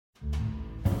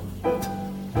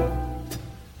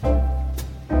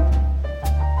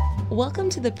Welcome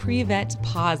to the Pre-Vet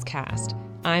Podcast.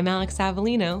 I'm Alex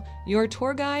Avellino, your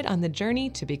tour guide on the journey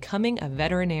to becoming a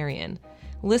veterinarian.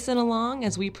 Listen along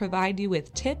as we provide you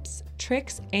with tips,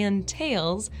 tricks, and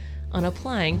tales on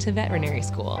applying to veterinary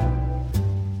school.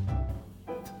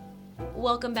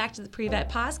 Welcome back to the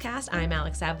Pre-Vet Podcast. I'm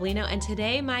Alex Avellino, and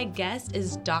today my guest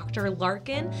is Dr.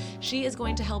 Larkin. She is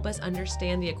going to help us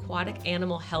understand the Aquatic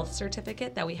Animal Health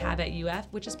Certificate that we have at UF,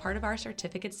 which is part of our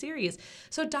certificate series.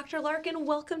 So Dr. Larkin,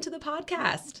 welcome to the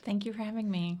podcast. Thank you for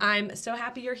having me. I'm so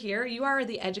happy you're here. You are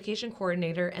the education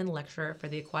coordinator and lecturer for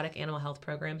the Aquatic Animal Health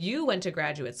Program. You went to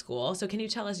graduate school, so can you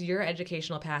tell us your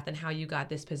educational path and how you got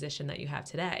this position that you have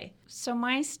today? So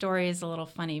my story is a little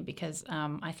funny because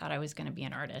I thought I was going to be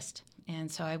an artist. And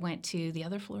so I went to the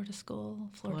other Florida school,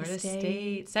 Florida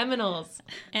State. Seminoles.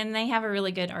 And they have a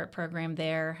really good art program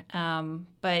there.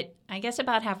 But I guess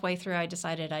about halfway through, I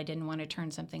decided I didn't want to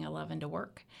turn something I love into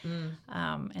work.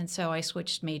 And so I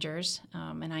switched majors,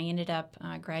 and I ended up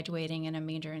graduating in a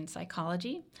major in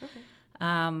psychology. Okay.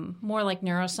 More like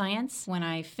neuroscience. When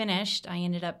I finished, I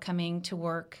ended up coming to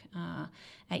work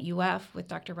at UF with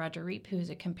Dr. Roger Reep, who's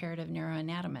a comparative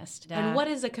neuroanatomist. And what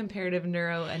does a comparative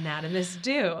neuroanatomist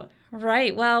do?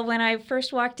 Right. Well, when I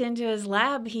first walked into his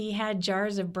lab, he had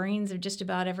jars of brains of just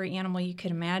about every animal you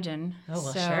could imagine. Oh,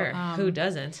 well, sure. Who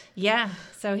doesn't? Yeah.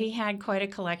 So he had quite a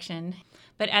collection.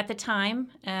 But at the time,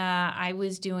 I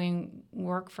was doing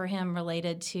work for him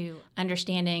related to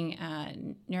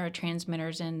understanding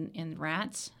neurotransmitters in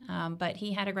rats. But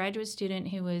he had a graduate student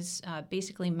who was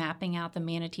basically mapping out the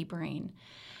manatee brain.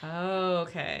 Oh,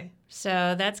 okay.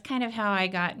 So that's kind of how I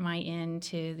got my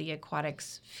into the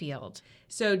aquatics field.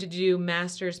 So did you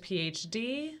master's,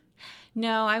 PhD?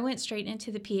 No, I went straight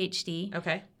into the PhD.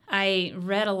 Okay. I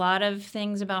read a lot of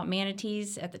things about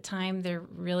manatees. At the time, there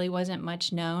really wasn't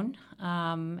much known.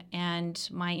 And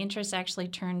my interest actually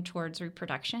turned towards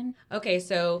reproduction. Okay,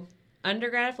 so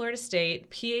undergrad at Florida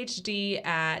State, PhD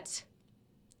at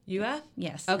UF?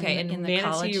 Yes. Okay, in Manatee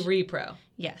college. Repro.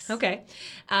 Yes. Okay.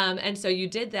 And so you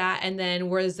did that, and then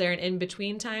was there an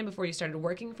in-between time before you started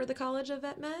working for the College of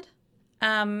Vet Med?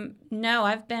 No,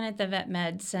 I've been at the Vet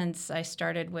Med since I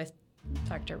started with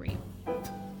Dr. Reep.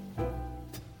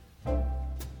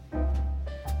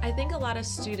 I think a lot of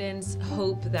students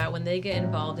hope that when they get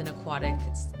involved in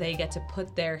aquatics, they get to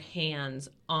put their hands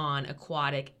on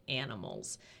aquatic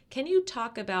animals. Can you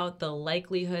talk about the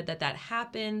likelihood that that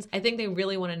happens? I think they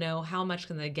really want to know how much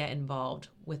can they get involved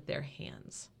with their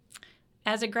hands.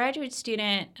 As a graduate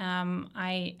student,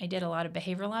 I did a lot of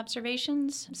behavioral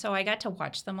observations, so I got to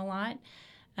watch them a lot.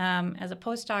 As a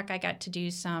postdoc, I got to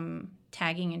do some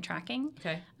tagging and tracking.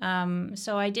 Okay.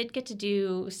 So I did get to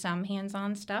do some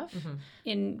hands-on stuff. Mm-hmm.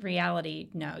 In reality,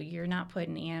 no, you're not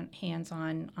putting hands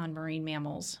on marine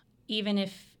mammals. Even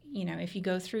if you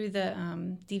go through the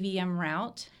DVM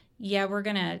route, yeah, we're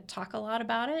going to talk a lot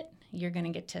about it. You're going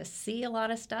to get to see a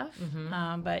lot of stuff.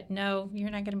 Mm-hmm. But no,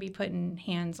 you're not going to be putting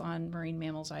hands on marine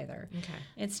mammals either. Okay.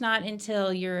 It's not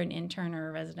until you're an intern or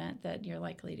a resident that you're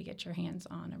likely to get your hands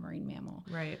on a marine mammal.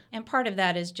 Right. And part of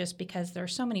that is just because there are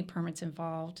so many permits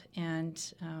involved, and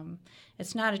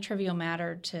it's not a trivial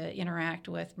matter to interact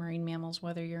with marine mammals,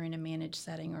 whether you're in a managed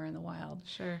setting or in the wild.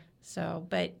 Sure. So,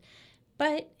 but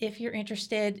if you're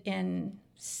interested in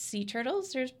sea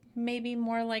turtles, there's maybe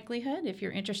more likelihood. If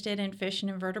you're interested in fish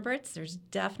and invertebrates, there's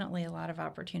definitely a lot of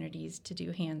opportunities to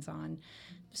do hands-on.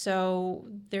 So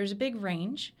there's a big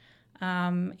range,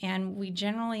 and we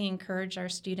generally encourage our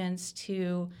students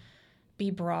to be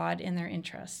broad in their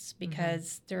interests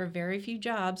because there are very few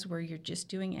jobs where you're just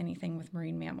doing anything with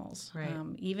marine mammals. Right.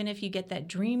 Even if you get that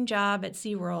dream job at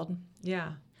SeaWorld,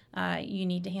 Yeah. You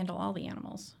need to handle all the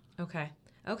animals. Okay.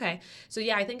 So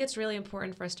yeah, I think it's really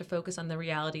important for us to focus on the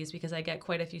realities because I get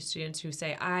quite a few students who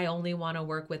say, I only want to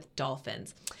work with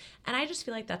dolphins. And I just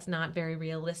feel like that's not very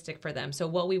realistic for them. So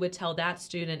what we would tell that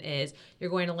student is you're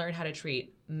going to learn how to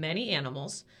treat many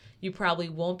animals. You probably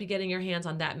won't be getting your hands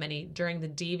on that many during the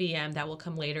DVM. That will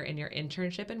come later in your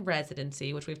internship and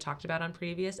residency, which we've talked about on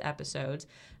previous episodes.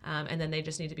 And then they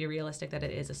just need to be realistic that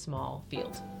it is a small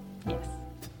field. Yes.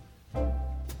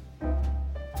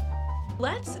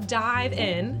 Let's dive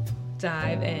in.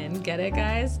 Get it,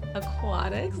 guys?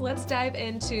 Aquatics. Let's dive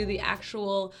into the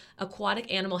actual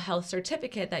Aquatic Animal Health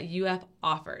Certificate that UF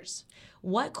offers.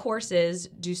 What courses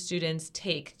do students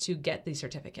take to get the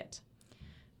certificate?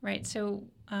 Right. So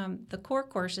the core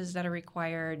courses that are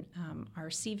required are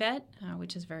CVET,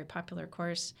 which is a very popular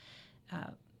course,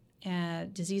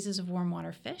 Diseases of Warm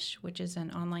Water Fish, which is an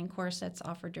online course that's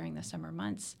offered during the summer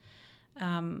months.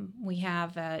 We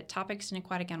have Topics in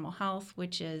Aquatic Animal Health,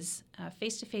 which is a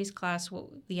face-to-face class.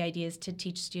 The idea is to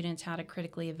teach students how to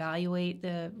critically evaluate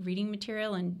the reading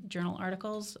material and journal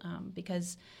articles,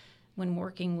 because when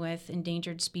working with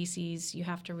endangered species, you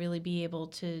have to really be able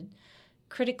to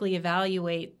critically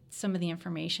evaluate some of the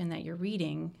information that you're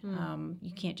reading.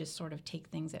 You can't just sort of take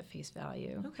things at face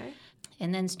value. Okay.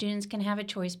 And then students can have a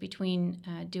choice between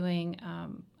doing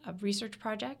a research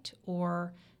project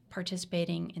or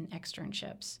participating in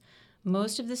externships.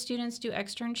 Most of the students do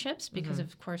externships because,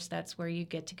 of course, that's where you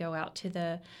get to go out to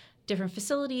the different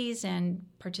facilities and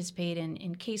participate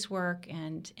in casework,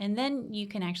 and then you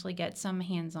can actually get some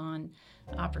hands-on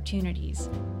opportunities.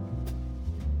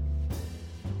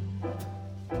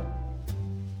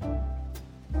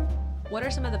 What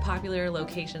are some of the popular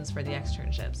locations for the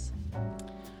externships?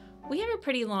 We have a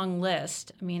pretty long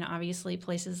list. I mean, obviously,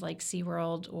 places like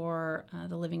SeaWorld or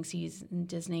the Living Seas in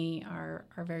Disney are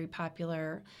very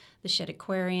popular. The Shedd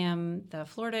Aquarium, the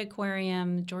Florida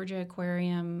Aquarium, Georgia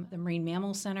Aquarium, the Marine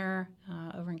Mammal Center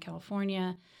over in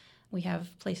California. We have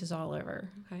places all over.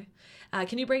 Okay.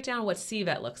 Can you break down what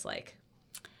CVET looks like?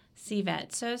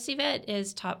 CVET. So CVET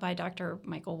is taught by Dr.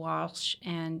 Michael Walsh,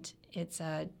 and it's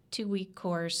a 2-week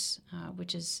course,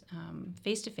 which is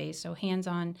face-to-face, so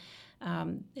hands-on.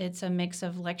 It's a mix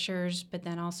of lectures, but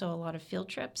then also a lot of field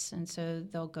trips. And so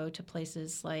they'll go to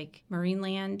places like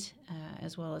Marineland,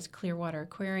 as well as Clearwater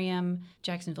Aquarium,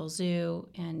 Jacksonville Zoo,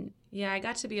 and yeah, I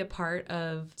got to be a part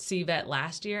of CVET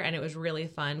last year, and it was really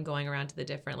fun going around to the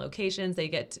different locations.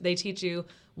 They teach you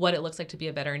what it looks like to be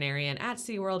a veterinarian at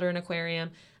SeaWorld or an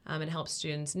aquarium, and help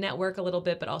students network a little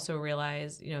bit, but also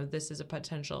realize, this is a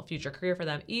potential future career for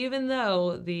them, even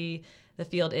though the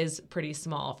field is pretty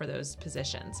small for those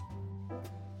positions.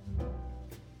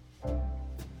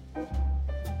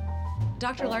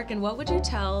 Dr. Larkin, what would you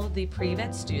tell the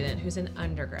pre-vet student who's an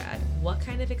undergrad? What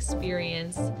kind of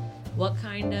experience, what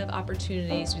kind of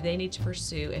opportunities do they need to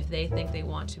pursue if they think they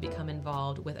want to become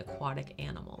involved with aquatic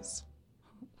animals?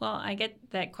 Well, I get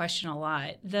that question a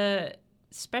lot. The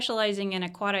specializing in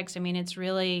aquatics, it's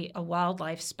really a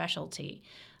wildlife specialty.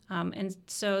 And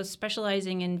so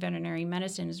specializing in veterinary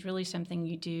medicine is really something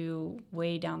you do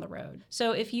way down the road.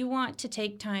 So if you want to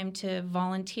take time to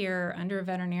volunteer under a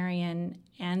veterinarian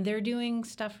and they're doing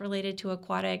stuff related to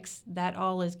aquatics, that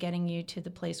all is getting you to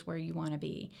the place where you want to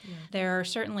be. Yeah. There are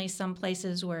certainly some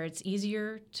places where it's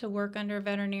easier to work under a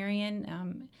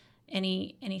veterinarian.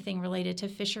 Anything related to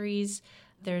fisheries,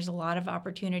 there's a lot of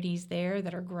opportunities there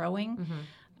that are growing. Mm-hmm.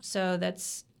 So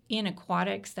in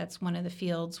aquatics, that's one of the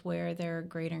fields where there are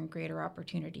greater and greater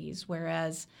opportunities,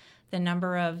 whereas the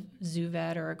number of zoo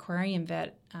vet or aquarium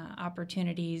vet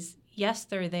opportunities, yes,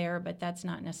 they're there, but that's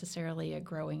not necessarily a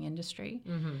growing industry.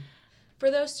 Mm-hmm. For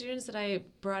those students that I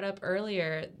brought up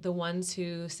earlier, the ones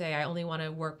who say, I only want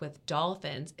to work with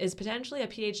dolphins, is potentially a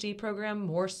PhD program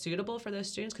more suitable for those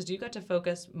students? Because you got to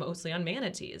focus mostly on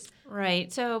manatees.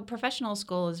 Right. So professional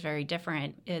school is very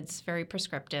different. It's very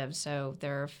prescriptive. So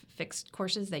there are fixed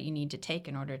courses that you need to take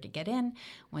in order to get in.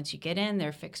 Once you get in, there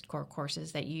are fixed core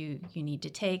courses that you need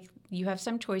to take. You have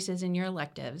some choices in your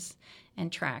electives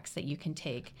and tracks that you can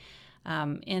take.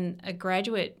 In a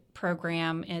graduate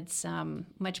program, it's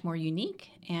much more unique,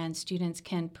 and students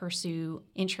can pursue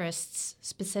interests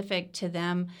specific to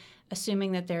them,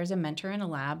 assuming that there's a mentor in a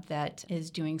lab that is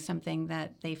doing something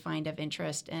that they find of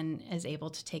interest and is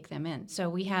able to take them in. So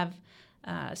we have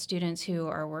students who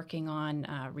are working on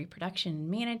reproduction in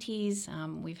manatees.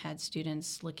 We've had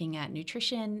students looking at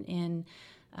nutrition in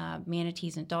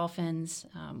manatees and dolphins.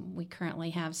 We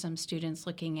currently have some students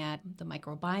looking at the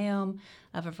microbiome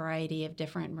of a variety of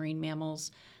different marine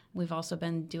mammals. We've also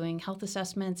been doing health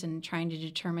assessments and trying to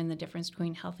determine the difference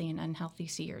between healthy and unhealthy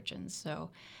sea urchins. So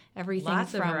everything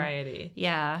Lots from of variety.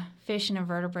 Yeah, fish and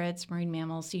invertebrates, marine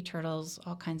mammals, sea turtles,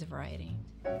 all kinds of variety.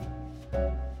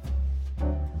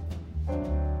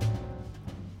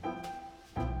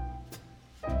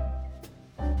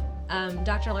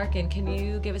 Dr. Larkin, can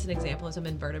you give us an example of some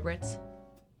invertebrates?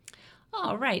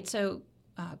 Oh, right. So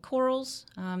corals,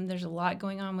 there's a lot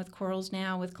going on with corals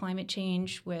now with climate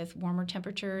change, with warmer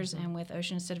temperatures, and with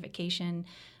ocean acidification.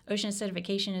 Ocean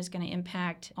acidification is going to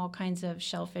impact all kinds of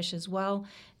shellfish as well.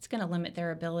 It's going to limit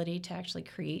their ability to actually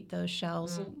create those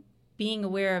shells. Being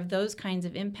aware of those kinds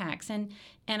of impacts. And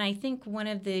I think one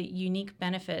of the unique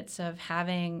benefits of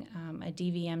having a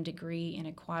DVM degree in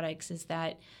aquatics is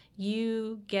that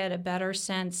you get a better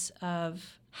sense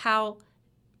of how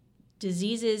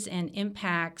diseases and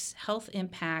impacts, health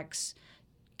impacts,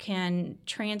 can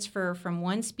transfer from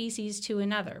one species to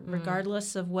another,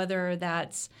 regardless of whether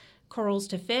that's corals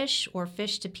to fish, or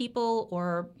fish to people,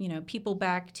 or people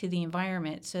back to the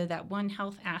environment. So that One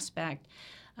Health aspect,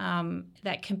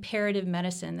 that comparative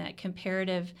medicine, that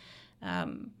comparative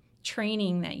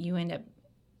training that you end up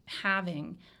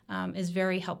having is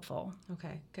very helpful.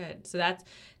 Okay, good. So that's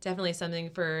definitely something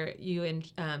for you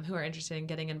who are interested in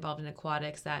getting involved in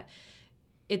aquatics, that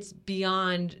it's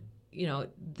beyond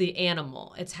the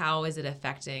animal. It's how is it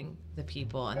affecting the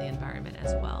people and the environment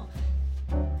as well.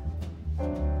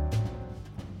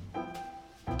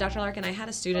 Dr. Larkin, I had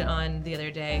a student on the other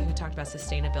day who talked about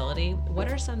sustainability.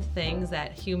 What are some things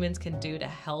that humans can do to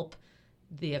help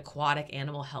the aquatic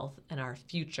animal health and our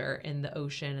future in the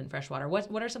ocean and freshwater?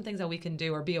 What are some things that we can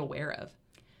do or be aware of?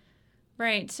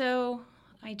 Right. So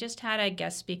I just had a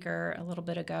guest speaker a little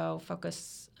bit ago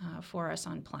focus for us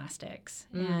on plastics.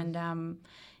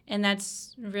 And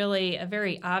that's really a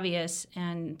very obvious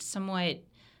and somewhat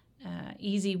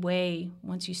easy way,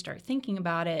 once you start thinking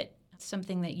about it,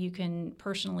 something that you can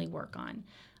personally work on.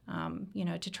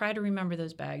 To try to remember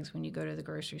those bags when you go to the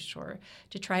grocery store,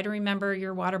 to try to remember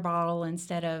your water bottle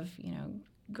instead of,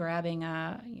 grabbing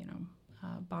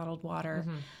bottled water.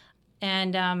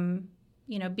 And,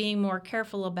 being more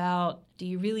careful about, do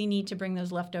you really need to bring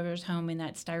those leftovers home in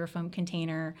that styrofoam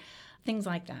container? Things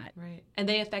like that. Right. And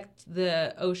they affect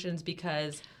the oceans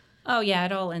because... Oh, yeah,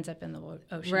 it all ends up in the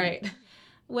ocean. Right.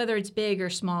 Whether it's big or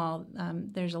small,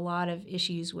 there's a lot of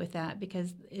issues with that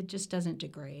because it just doesn't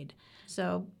degrade.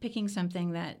 So picking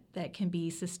something that can be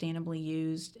sustainably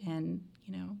used and,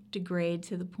 degrade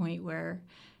to the point where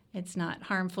it's not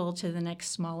harmful to the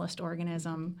next smallest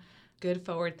organism. Good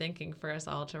forward thinking for us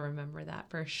all to remember that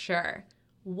for sure.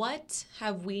 What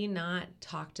have we not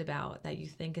talked about that you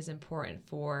think is important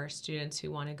for students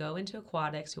who want to go into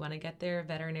aquatics, who want to get their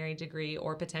veterinary degree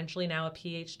or potentially now a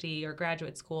PhD or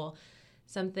graduate school?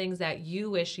 Some things that you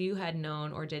wish you had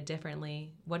known or did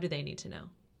differently. What do they need to know?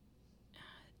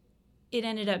 It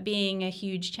ended up being a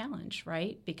huge challenge,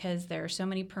 right? Because there are so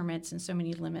many permits and so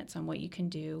many limits on what you can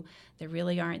do. There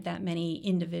really aren't that many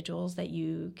individuals that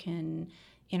you can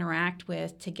interact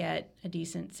with to get a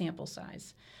decent sample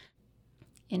size.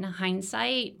 In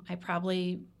hindsight, I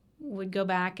probably would go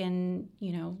back and,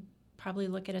 probably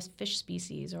look at a fish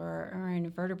species or an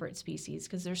invertebrate species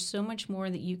because there's so much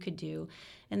more that you could do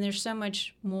and there's so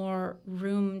much more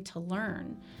room to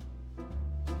learn.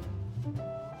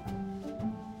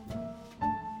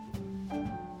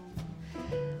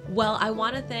 Well, I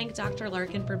want to thank Dr.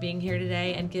 Larkin for being here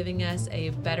today and giving us a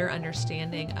better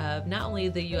understanding of not only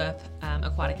the UF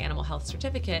Aquatic Animal Health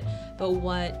Certificate, but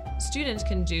what students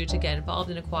can do to get involved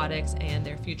in aquatics and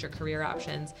their future career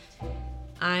options.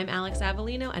 I'm Alex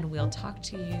Avellino, and we'll talk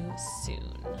to you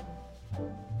soon.